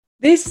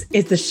This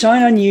is the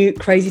Shine On You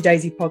Crazy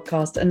Daisy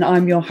podcast, and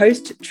I'm your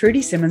host,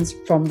 Trudy Simmons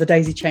from the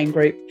Daisy Chain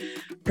Group,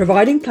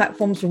 providing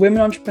platforms for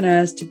women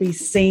entrepreneurs to be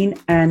seen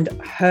and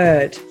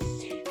heard.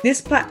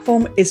 This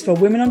platform is for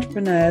women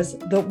entrepreneurs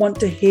that want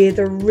to hear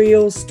the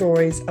real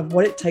stories of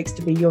what it takes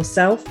to be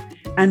yourself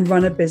and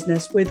run a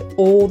business with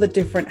all the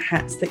different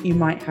hats that you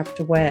might have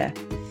to wear.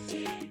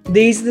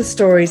 These are the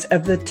stories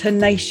of the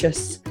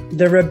tenacious,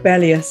 the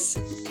rebellious,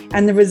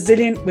 and the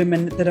resilient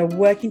women that are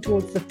working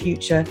towards the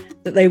future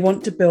that they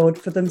want to build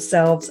for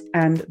themselves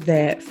and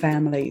their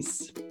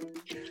families.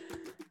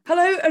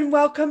 Hello and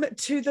welcome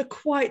to the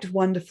quite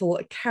wonderful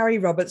Carrie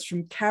Roberts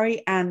from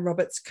Carrie Ann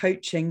Roberts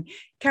Coaching.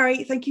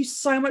 Carrie, thank you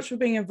so much for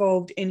being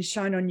involved in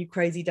Shine On You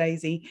Crazy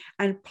Daisy,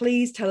 and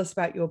please tell us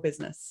about your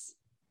business.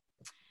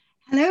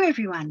 Hello,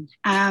 everyone.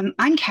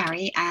 I'm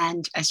Carrie,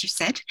 and as you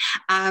said,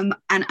 and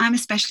I'm a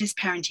specialist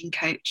parenting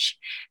coach.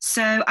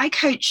 So I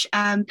coach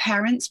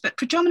parents, but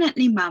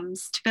predominantly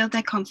mums, to build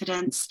their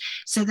confidence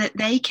so that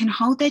they can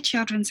hold their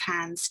children's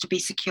hands to be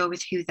secure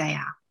with who they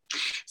are.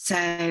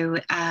 So,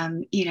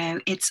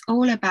 it's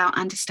all about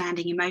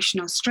understanding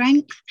emotional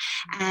strength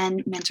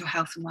and mental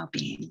health and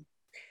well-being.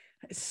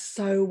 It's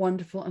so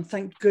wonderful. And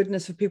thank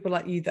goodness for people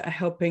like you that are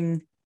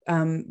helping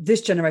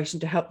this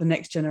generation to help the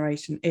next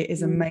generation. It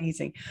is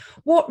amazing.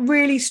 What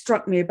really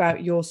struck me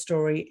about your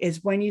story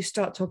is when you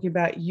start talking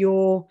about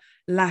your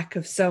lack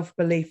of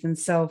self-belief and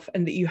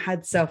that you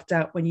had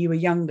self-doubt when you were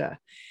younger.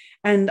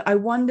 And I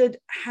wondered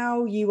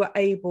how you were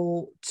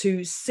able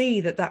to see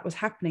that was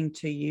happening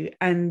to you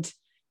and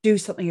do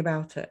something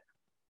about it.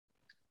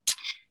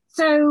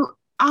 So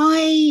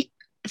I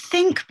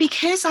think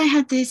because I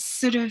had this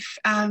sort of,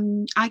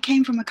 I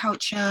came from a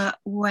culture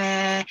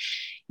where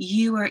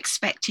you were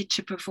expected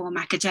to perform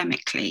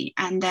academically,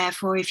 and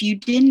therefore if you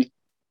didn't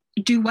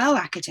do well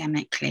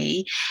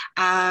academically,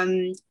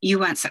 you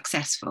weren't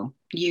successful,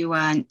 you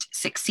weren't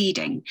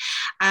succeeding.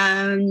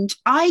 And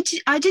I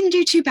didn't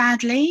do too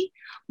badly,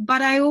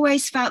 but I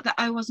always felt that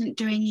I wasn't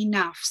doing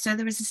enough. So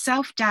there was a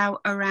self-doubt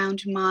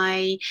around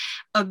my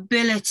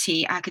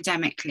ability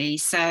academically.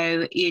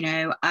 So,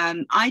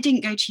 I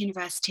didn't go to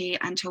university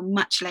until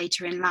much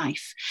later in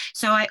life.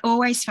 So I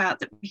always felt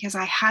that because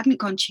I hadn't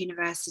gone to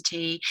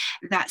university,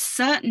 that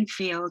certain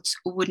fields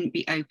wouldn't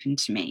be open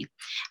to me.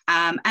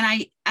 And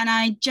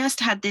I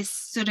just had this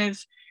sort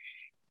of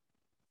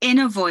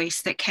inner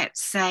voice that kept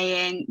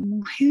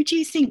saying, who do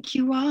you think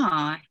you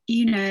are?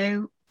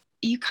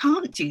 You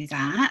can't do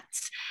that.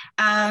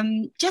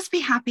 Just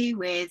be happy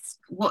with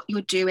what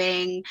you're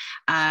doing.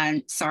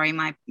 Sorry,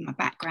 my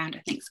background,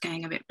 I think, is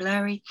going a bit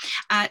blurry.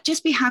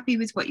 Just be happy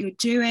with what you're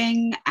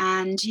doing,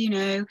 and,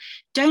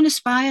 don't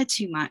aspire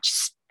too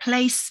much.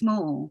 Play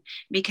small,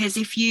 because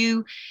if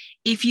you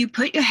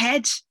put your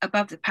head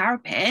above the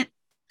parapet,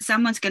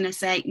 someone's going to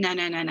say,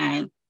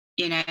 no,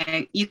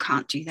 you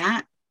can't do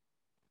that.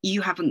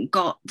 You haven't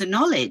got the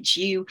knowledge,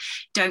 you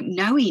don't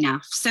know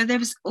enough. So there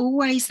was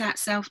always that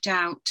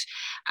self-doubt.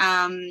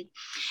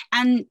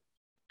 And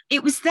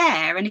it was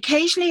there. And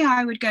occasionally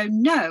I would go,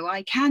 no,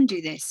 I can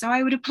do this. So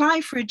I would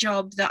apply for a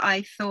job that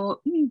I thought,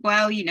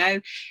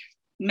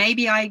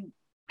 maybe I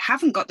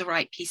haven't got the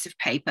right piece of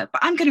paper,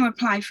 but I'm going to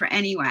apply for it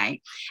anyway.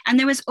 And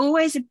there was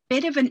always a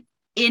bit of an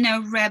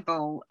inner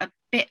rebel, a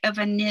bit of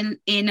an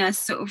inner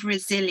sort of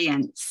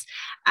resilience.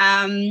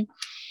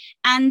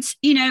 And,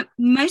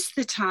 most of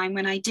the time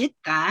when I did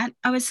that,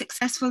 I was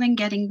successful in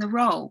getting the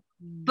role.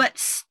 But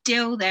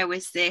still there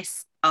was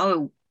this,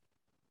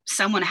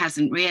 someone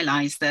hasn't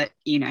realized that,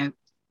 I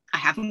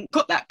haven't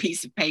got that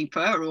piece of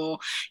paper, or,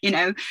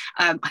 I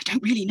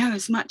don't really know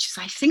as much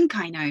as I think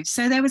I know.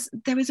 So there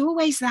was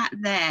always that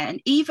there.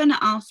 And even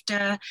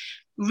after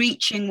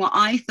reaching what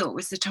I thought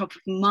was the top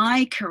of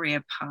my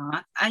career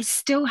path, I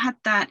still had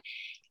that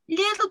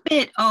little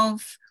bit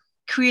of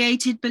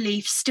created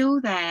belief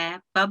still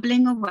there,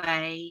 bubbling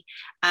away,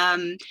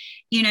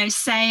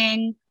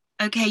 saying,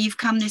 okay, you've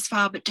come this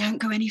far, but don't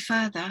go any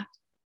further.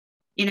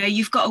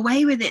 You've got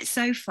away with it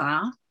so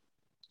far.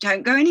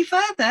 Don't go any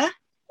further.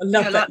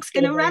 Your luck's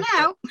going to run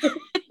out.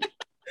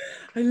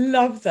 I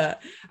love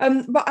that.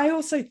 But I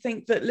also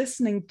think that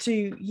listening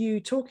to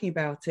you talking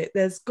about it,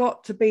 there's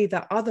got to be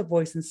that other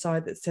voice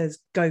inside that says,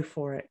 go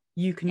for it.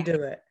 You can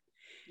do it.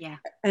 Yeah.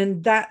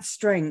 And that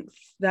strength,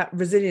 that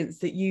resilience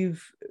that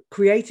you've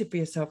created for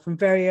yourself from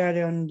very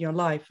early on in your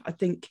life, I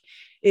think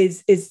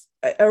is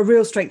a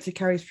real strength to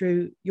carry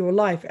through your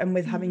life and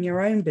with having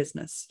your own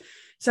business.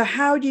 So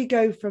how do you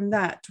go from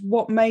that?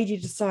 What made you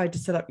decide to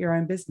set up your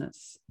own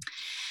business?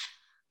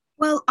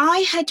 Well,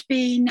 I had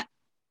been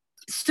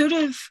sort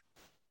of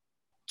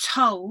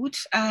told,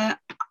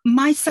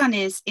 my son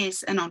is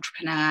an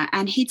entrepreneur,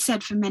 and he'd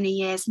said for many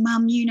years,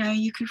 Mum,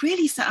 you could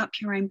really set up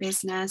your own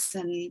business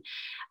and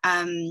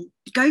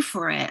go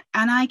for it.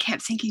 And I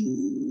kept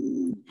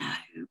thinking, no,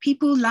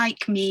 people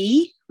like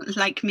me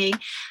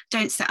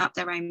don't set up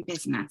their own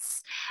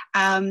business.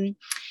 And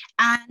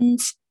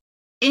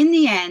in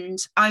the end,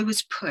 I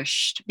was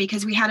pushed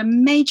because we had a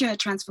major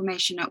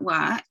transformation at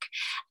work,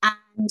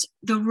 and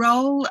the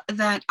role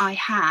that I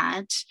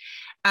had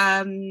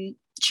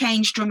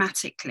changed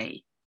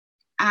dramatically.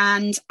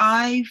 And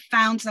I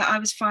found that I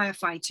was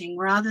firefighting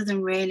rather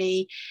than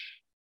really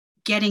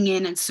getting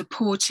in and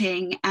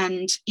supporting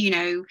and,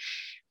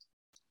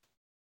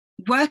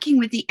 working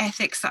with the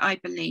ethics that I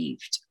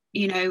believed.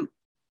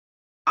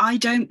 I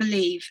don't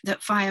believe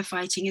that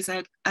firefighting is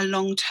a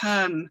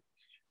long-term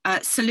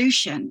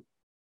solution.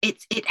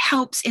 It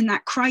helps in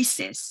that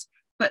crisis,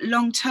 but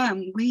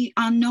long-term, we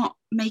are not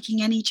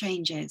making any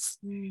changes.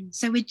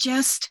 So we're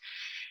just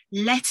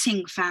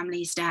letting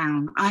families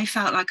down. I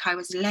felt like I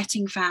was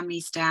letting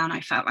families down. I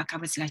felt like I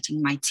was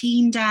letting my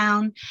team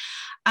down.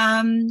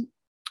 And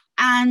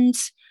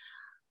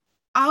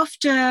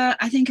after,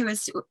 I think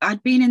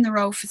I'd been in the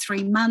role for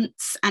 3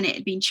 months and it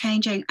had been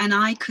changing, and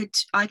I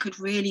could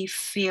really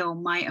feel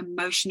my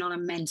emotional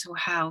and mental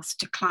health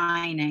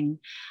declining,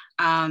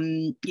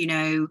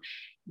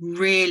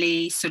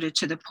 really sort of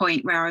to the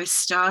point where I was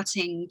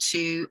starting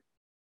to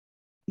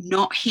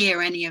not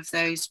hear any of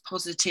those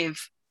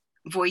positive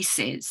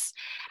voices,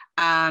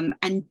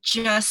 and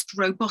just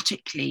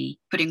robotically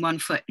putting one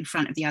foot in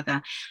front of the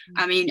other.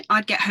 I mean,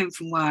 I'd get home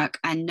from work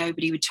and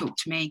nobody would talk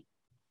to me.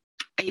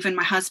 Even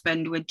my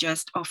husband would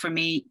just offer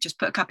me, just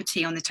put a cup of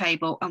tea on the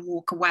table and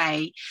walk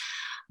away.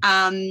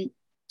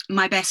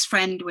 My best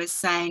friend was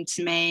saying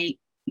to me,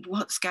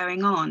 what's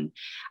going on?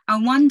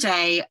 And one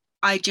day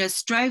I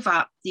just drove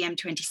up the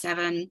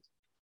M27,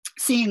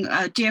 seeing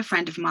a dear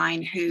friend of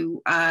mine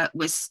who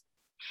was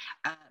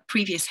a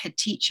previous head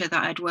teacher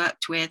that I'd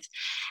worked with.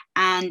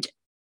 And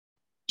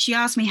she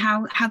asked me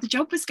how the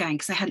job was going,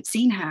 because I hadn't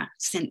seen her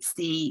since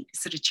the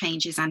sort of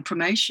changes and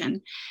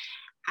promotion.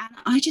 And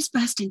I just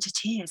burst into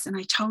tears and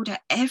I told her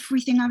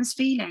everything I was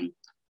feeling.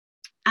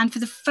 And for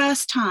the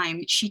first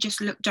time, she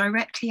just looked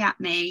directly at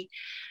me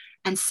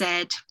and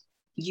said,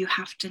 you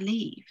have to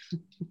leave.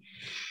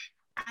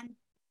 And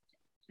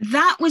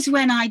that was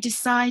when I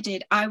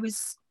decided I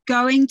was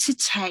going to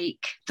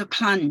take the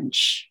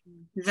plunge.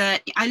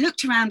 That I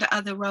looked around at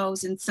other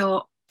roles and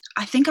thought,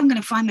 I think I'm going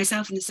to find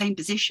myself in the same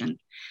position.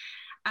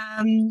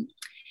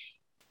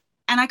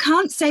 And I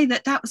can't say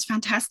that was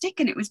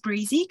fantastic and it was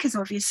breezy, because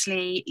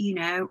obviously,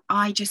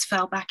 I just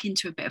fell back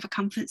into a bit of a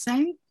comfort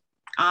zone.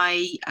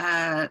 I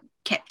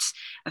kept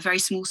a very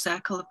small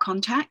circle of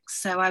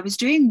contacts. So I was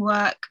doing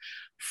work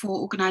for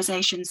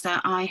organisations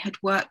that I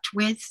had worked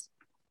with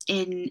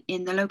in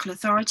the local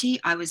authority.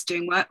 I was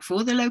doing work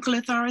for the local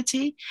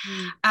authority.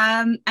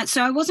 And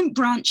so I wasn't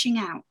branching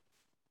out.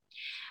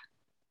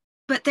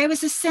 But there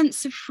was a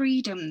sense of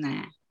freedom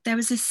there. There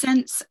was a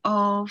sense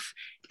of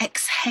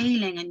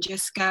exhaling and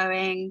just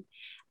going,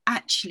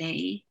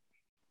 actually,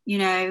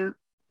 I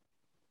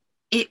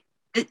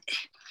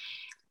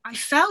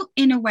felt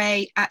in a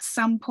way at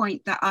some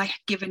point that I had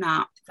given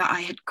up, that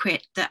I had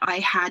quit, that I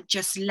had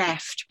just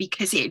left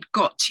because it had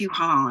got too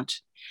hard.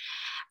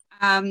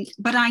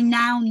 But I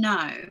now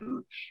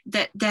know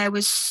that there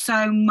was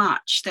so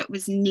much that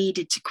was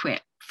needed to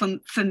quit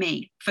for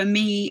me, for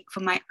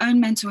my own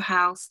mental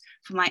health,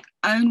 for my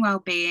own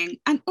well-being,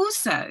 and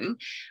also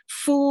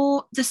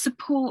for the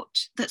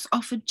support that's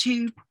offered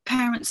to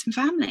parents and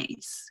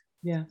families.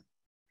 Yeah.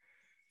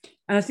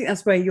 And I think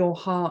that's where your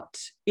heart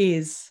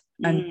is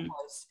and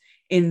was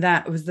in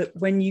that, was that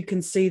when you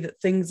can see that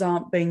things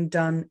aren't being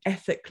done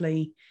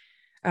ethically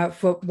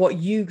for what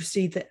you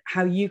see, that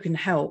how you can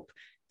help,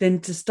 then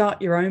to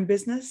start your own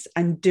business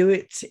and do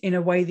it in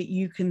a way that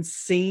you can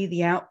see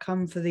the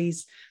outcome for the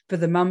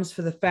mums,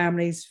 for the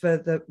families, for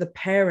the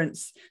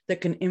parents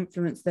that can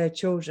influence their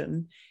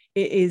children.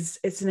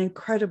 It's an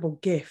incredible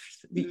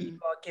gift that you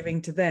are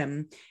giving to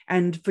them,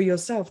 and for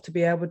yourself to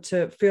be able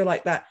to feel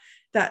like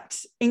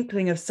that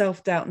inkling of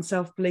self-doubt and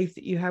self-belief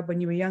that you had when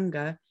you were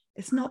younger,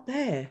 it's not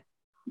there.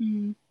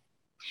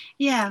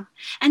 Yeah.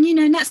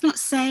 And that's not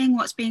saying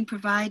what's being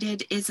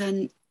provided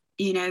isn't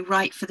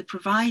right for the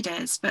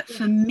providers, but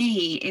for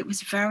me it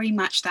was very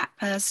much that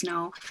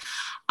personal.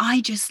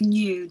 I just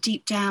knew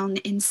deep down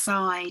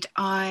inside,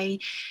 I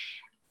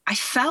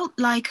felt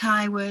like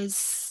I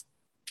was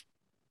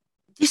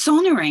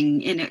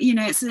dishonoring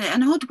it's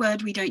an odd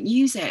word, we don't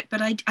use it,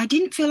 but I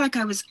didn't feel like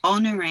I was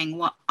honoring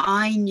what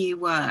I knew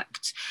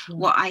worked,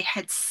 what I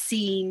had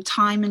seen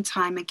time and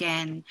time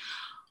again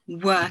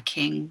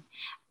working.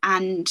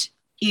 And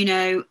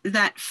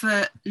that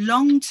for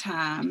long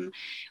term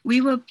we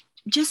were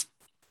just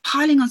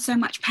piling on so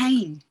much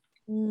pain,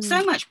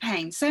 so much,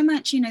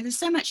 there's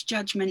so much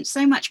judgment,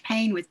 so much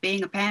pain with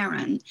being a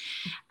parent.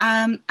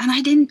 And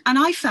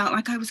I felt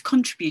like I was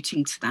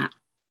contributing to that.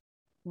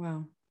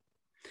 Wow.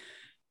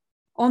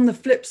 On the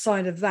flip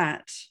side of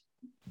that,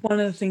 one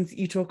of the things that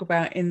you talk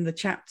about in the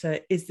chapter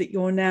is that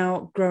you're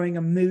now growing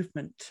a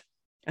movement,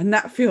 and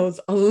that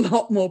feels a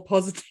lot more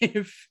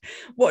positive.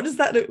 What does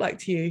that look like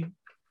to you?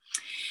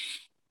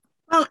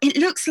 Well, it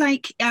looks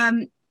like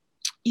I've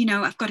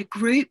got a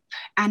group,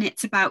 and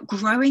it's about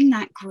growing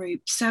that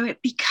group so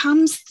it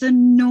becomes the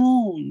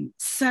norm.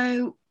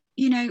 So,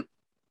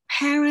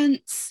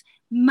 parents,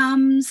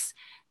 mums,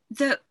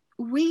 that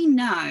we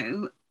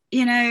know,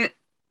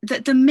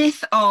 that the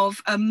myth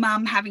of a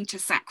mum having to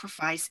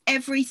sacrifice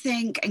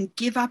everything and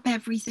give up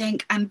everything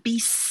and be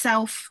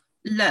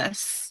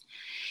selfless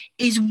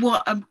is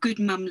what a good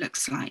mum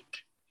looks like.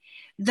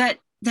 That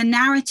the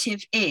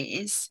narrative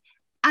is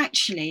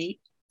actually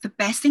the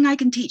best thing I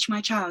can teach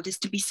my child is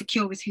to be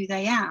secure with who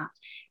they are.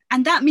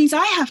 And that means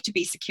I have to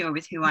be secure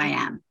with who I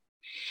am.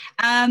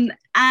 And,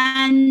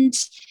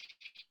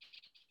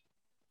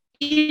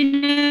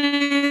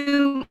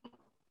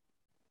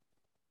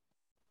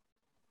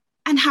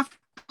 and have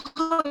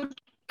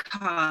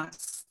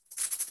podcasts.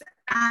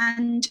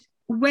 And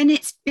when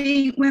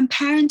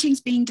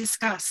parenting's being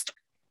discussed,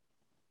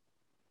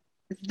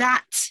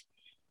 that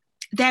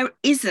there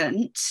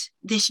isn't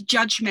this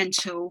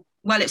judgmental,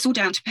 well, it's all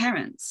down to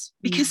parents,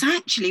 because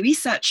actually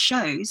research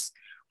shows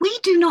we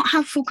do not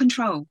have full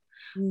control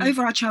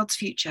over our child's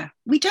future.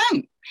 We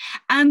don't.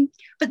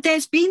 But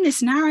there's been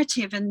this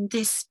narrative and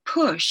this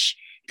push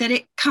that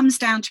it comes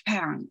down to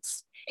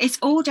parents. It's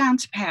all down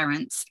to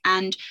parents,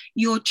 and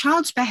your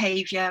child's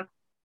behavior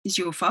is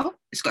your fault.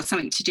 It's got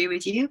something to do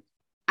with you.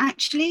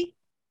 Actually,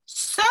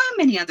 so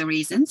many other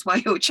reasons why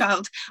your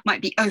child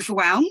might be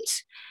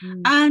overwhelmed.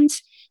 And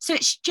so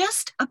it's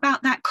just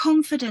about that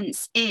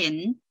confidence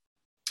in,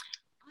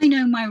 I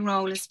know my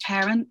role as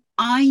parent,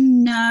 I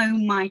know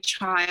my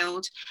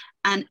child,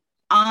 and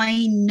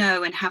I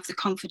know and have the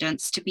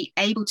confidence to be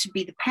able to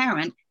be the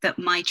parent that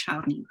my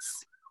child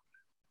needs.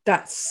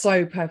 That's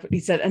so perfectly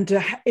said. And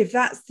if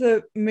that's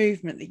the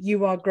movement that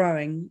you are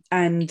growing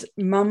and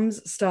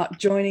mums start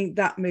joining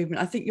that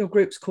movement, I think your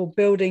group's called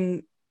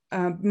Building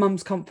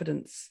Mums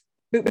Confidence.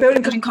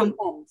 Building Confident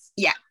Mums.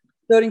 Yeah.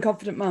 Building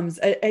Confident Mums.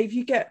 If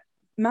you get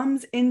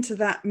mums into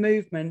that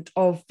movement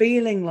of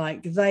feeling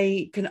like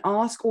they can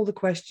ask all the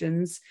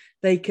questions,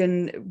 they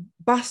can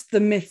bust the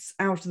myths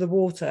out of the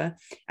water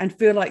and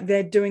feel like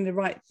they're doing the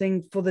right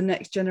thing for the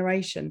next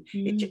generation,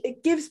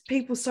 it gives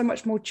people so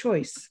much more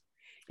choice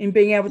in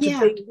being able to be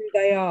who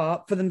they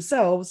are for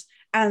themselves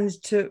and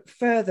to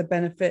further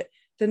benefit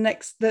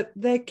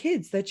their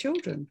kids, their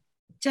children.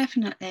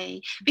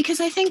 Definitely, because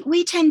I think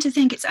we tend to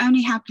think it's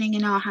only happening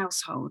in our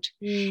household.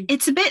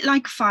 It's a bit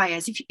like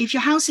fires. If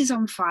your house is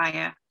on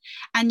fire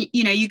and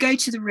you go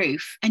to the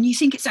roof and you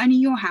think it's only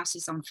your house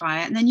is on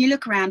fire, and then you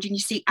look around and you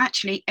see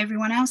actually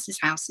everyone else's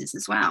houses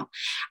as well.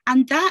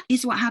 And that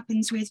is what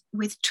happens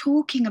with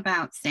talking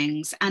about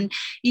things and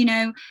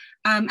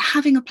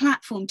having a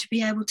platform to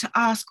be able to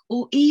ask,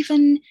 or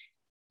even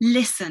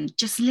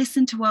just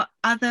listen to what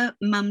other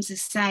mums are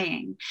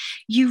saying.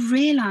 You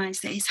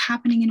realize that it's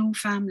happening in all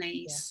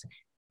families,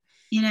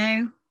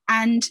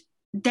 and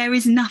there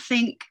is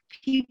nothing.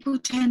 People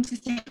tend to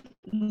think,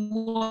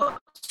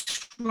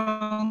 what's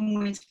wrong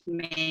with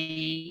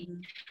me?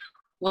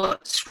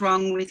 What's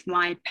wrong with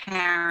my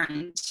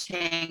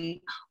parenting?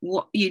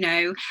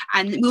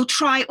 And we'll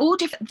try all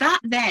different.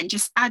 That then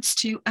just adds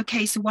to,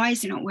 okay, so why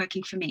is it not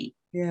working for me?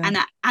 And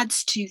that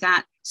adds to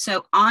that,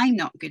 so I'm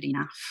not good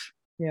enough.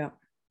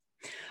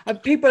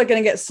 People are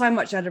going to get so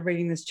much out of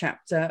reading this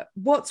chapter.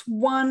 What's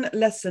one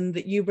lesson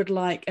that you would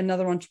like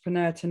another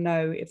entrepreneur to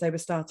know if they were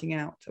starting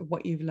out, of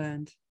what you've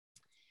learned?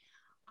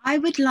 I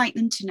would like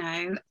them to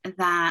know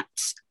that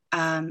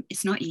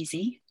it's not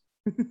easy.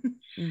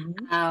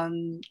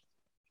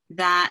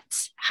 That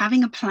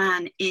having a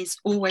plan is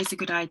always a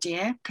good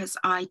idea, because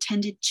I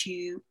tended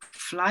to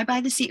fly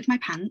by the seat of my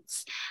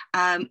pants,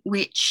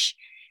 which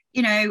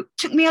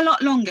took me a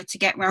lot longer to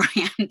get where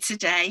I am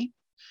today.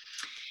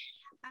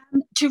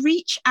 To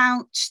reach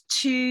out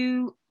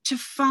to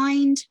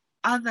find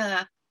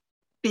other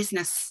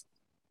business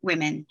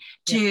women,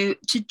 to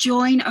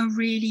join a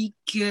really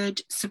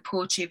good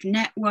supportive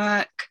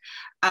network,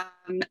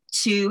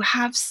 to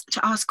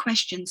ask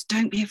questions.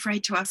 Don't be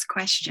afraid to ask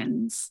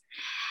questions.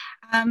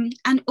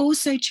 And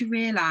also to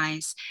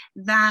realize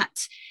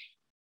that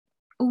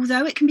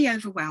although it can be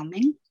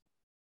overwhelming,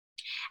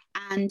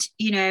 and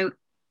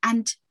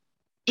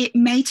it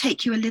may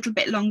take you a little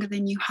bit longer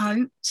than you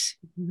hoped,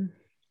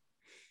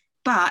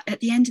 but at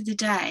the end of the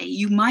day,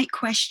 you might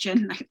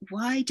question, like,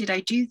 why did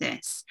I do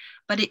this?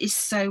 But it is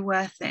so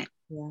worth it.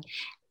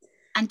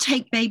 And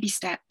take baby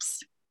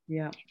steps.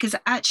 Because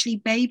actually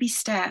baby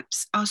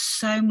steps are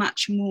so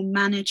much more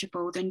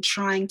manageable than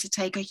trying to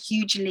take a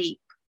huge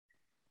leap.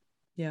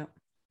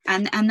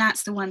 And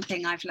that's the one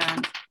thing I've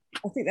learned.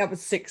 I think that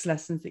was 6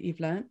 lessons that you've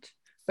learned.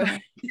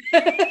 But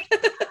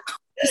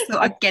just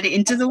thought I'd get it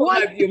into the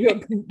one. You're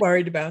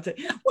worried about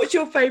it. What's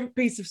your favorite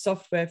piece of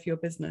software for your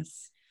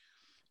business?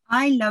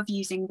 I love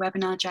using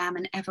Webinar Jam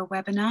and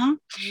EverWebinar.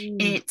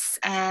 It's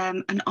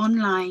an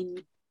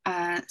online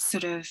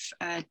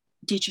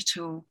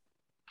digital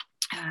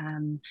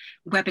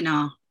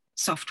webinar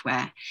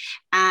software,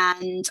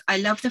 and I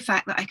love the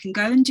fact that I can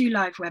go and do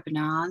live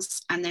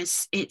webinars, and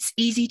it's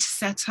easy to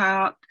set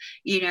up.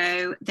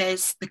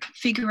 There's the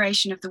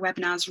configuration of the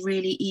webinars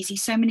really easy,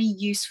 so many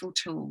useful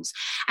tools,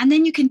 and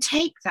then you can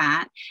take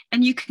that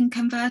and you can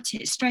convert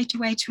it straight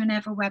away to an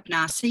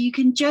EverWebinar. So you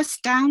can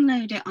just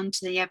download it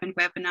onto the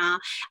EverWebinar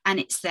and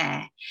it's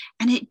there,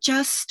 and it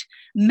just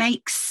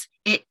makes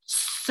it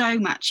so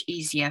much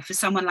easier for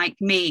someone like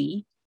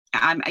me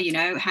I'm,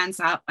 hands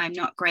up, I'm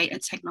not great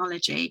at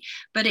technology,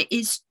 but it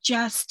is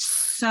just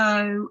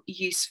so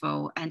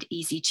useful and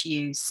easy to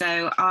use.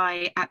 So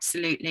I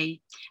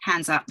absolutely,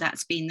 hands up,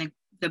 that's been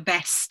the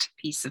best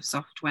piece of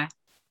software.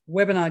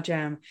 Webinar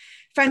Jam.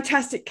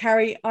 Fantastic,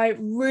 Carrie. I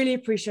really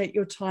appreciate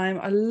your time.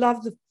 I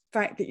love the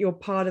fact that you're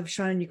part of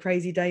Shine On You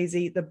Crazy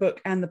Daisy, the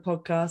book and the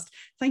podcast.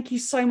 Thank you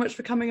so much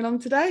for coming along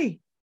today.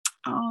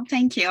 Oh,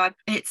 thank you.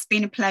 It's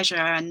been a pleasure.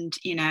 And,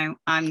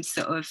 I'm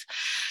sort of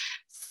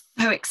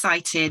so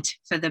excited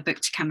for the book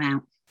to come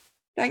out.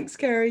 Thanks,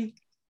 Carrie.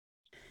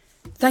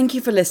 Thank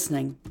you for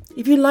listening.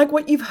 If you like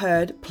what you've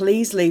heard,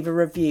 please leave a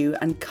review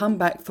and come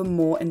back for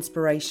more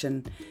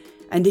inspiration.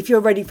 And if you're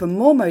ready for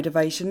more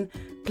motivation,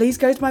 please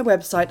go to my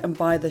website and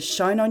buy the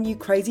Shine On You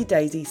Crazy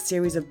Daisy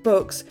series of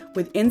books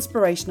with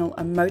inspirational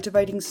and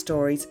motivating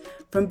stories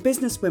from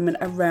businesswomen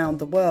around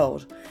the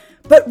world.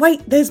 But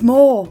wait, there's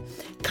more!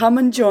 Come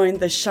and join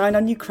the Shine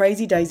On You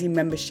Crazy Daisy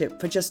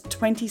membership for just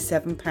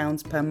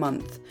 £27 per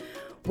month.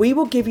 We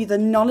will give you the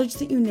knowledge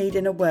that you need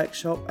in a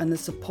workshop and the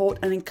support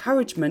and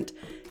encouragement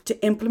to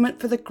implement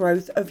for the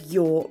growth of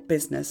your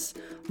business.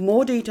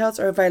 More details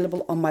are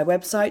available on my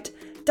website,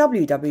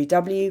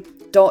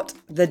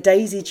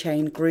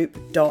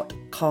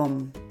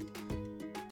 www.thedaisychaingroup.com.